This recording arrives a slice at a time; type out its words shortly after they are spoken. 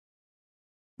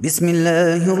بسم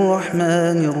الله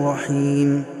الرحمن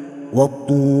الرحيم.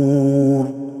 والطور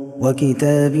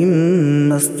وكتاب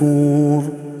مسطور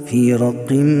في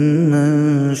رق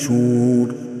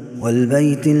منشور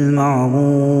والبيت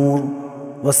المعمور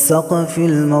والسقف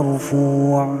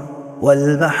المرفوع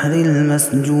والبحر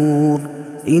المسجور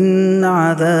إن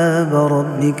عذاب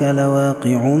ربك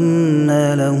لواقع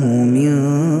ما له من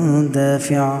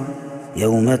دافع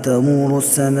يوم تمور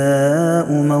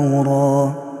السماء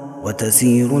مورا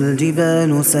وتسير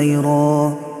الجبال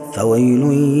سيرا فويل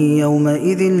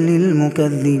يومئذ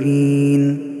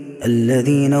للمكذبين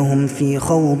الذين هم في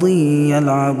خوض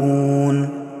يلعبون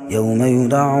يوم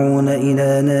يدعون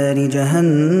إلى نار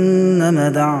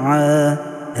جهنم دعا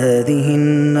هذه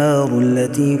النار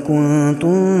التي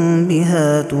كنتم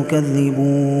بها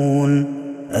تكذبون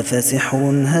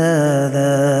أفسحر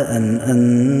هذا أم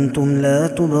أنتم لا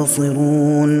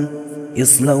تبصرون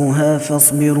اصلوها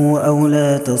فاصبروا أو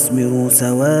لا تصبروا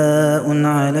سواء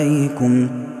عليكم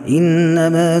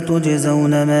إنما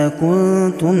تجزون ما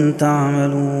كنتم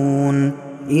تعملون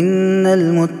إن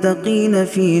المتقين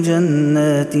في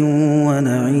جنات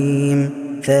ونعيم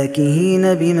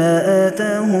فاكهين بما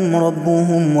آتاهم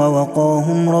ربهم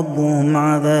ووقاهم ربهم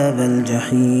عذاب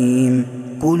الجحيم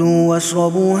كلوا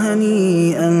واشربوا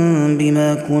هنيئا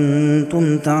بما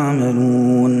كنتم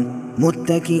تعملون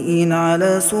متكئين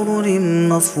على سرر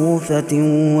مصفوفة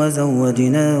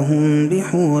وزوجناهم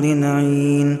بحور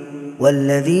عين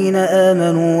والذين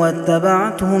آمنوا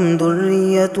واتبعتهم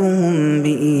ذريتهم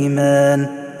بإيمان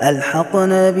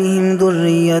ألحقنا بهم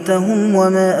ذريتهم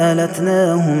وما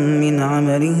ألتناهم من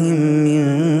عملهم من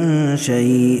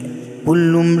شيء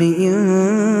كل امرئ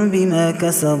بما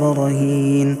كسب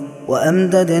رهين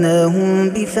وأمددناهم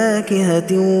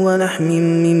بفاكهة ولحم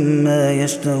مما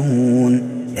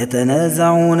يشتهون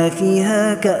يتنازعون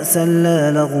فيها كأسا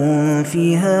لا لغو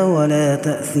فيها ولا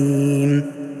تأثيم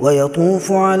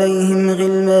ويطوف عليهم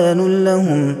غلمان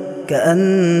لهم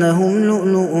كأنهم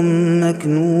لؤلؤ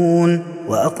مكنون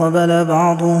وأقبل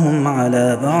بعضهم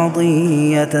على بعض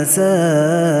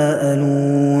يتساءلون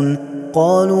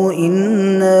قالوا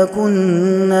إنا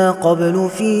كنا قبل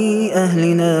في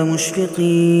أهلنا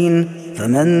مشفقين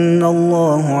فمن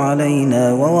الله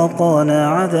علينا ووقانا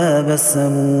عذاب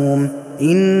السموم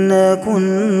إنا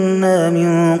كنا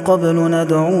من قبل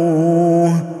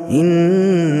ندعوه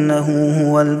إنه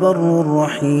هو البر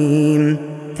الرحيم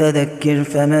فذكر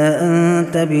فما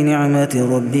أنت بنعمة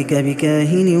ربك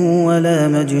بكاهن ولا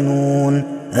مجنون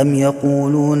أم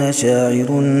يقولون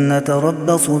شاعر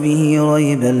نتربص به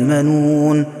ريب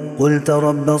المنون قل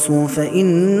تربصوا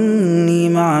فإني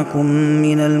معكم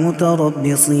من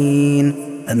المتربصين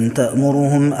أم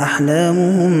تأمرهم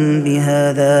أحلامهم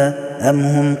بهذا أم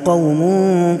هم قوم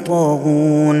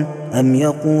طاغون أم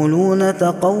يقولون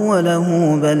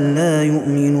تقوله بل لا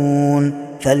يؤمنون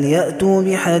فليأتوا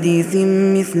بحديث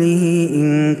مثله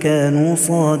إن كانوا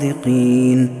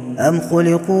صادقين أم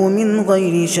خلقوا من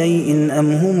غير شيء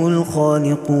أم هم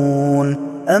الخالقون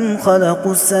أم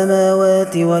خلقوا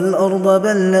السماوات والأرض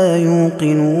بل لا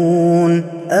يوقنون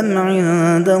أم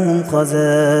عندهم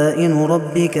خزائن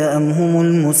ربك أم هم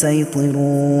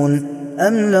المسيطرون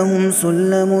أم لهم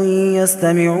سلم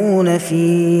يستمعون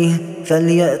فيه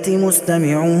فليأت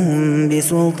مستمعهم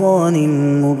بسلطان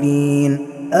مبين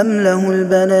أم له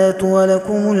البنات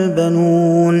ولكم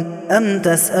البنون أم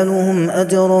تسألهم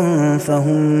أجرا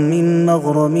فهم من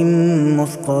مغرم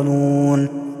مثقلون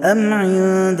أم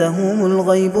عندهم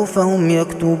الغيب فهم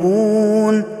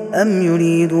يكتبون أم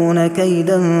يريدون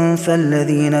كيدا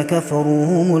فالذين كفروا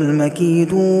هم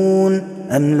المكيدون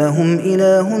أم لهم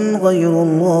إله غير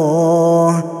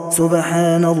الله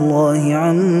سبحان الله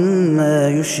عما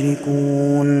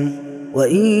يشركون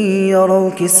وإن يروا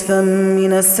كسفا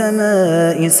من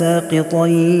السماء ساقطا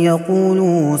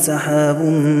يقولوا سحاب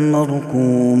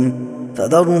مركوم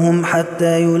فذرهم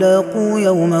حتى يلاقوا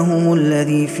يومهم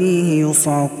الذي فيه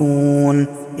يصعقون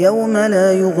يوم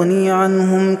لا يغني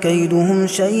عنهم كيدهم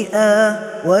شيئا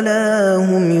ولا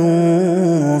هم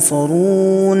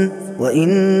ينصرون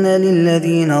وإن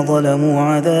للذين ظلموا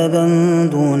عذابا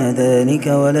دون ذلك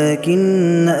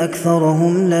ولكن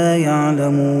أكثرهم لا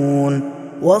يعلمون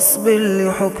واصبر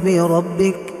لحكم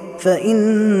ربك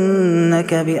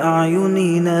فإنك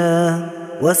بأعيننا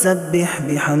وسبح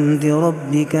بحمد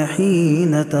ربك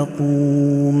حين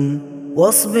تقوم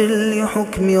واصبر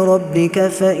لحكم ربك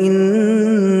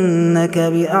فإنك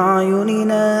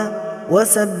بأعيننا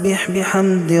وسبح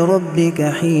بحمد ربك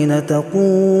حين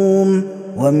تقوم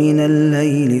ومن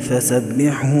الليل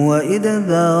فسبحه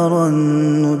وإدبار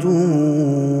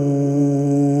النجوم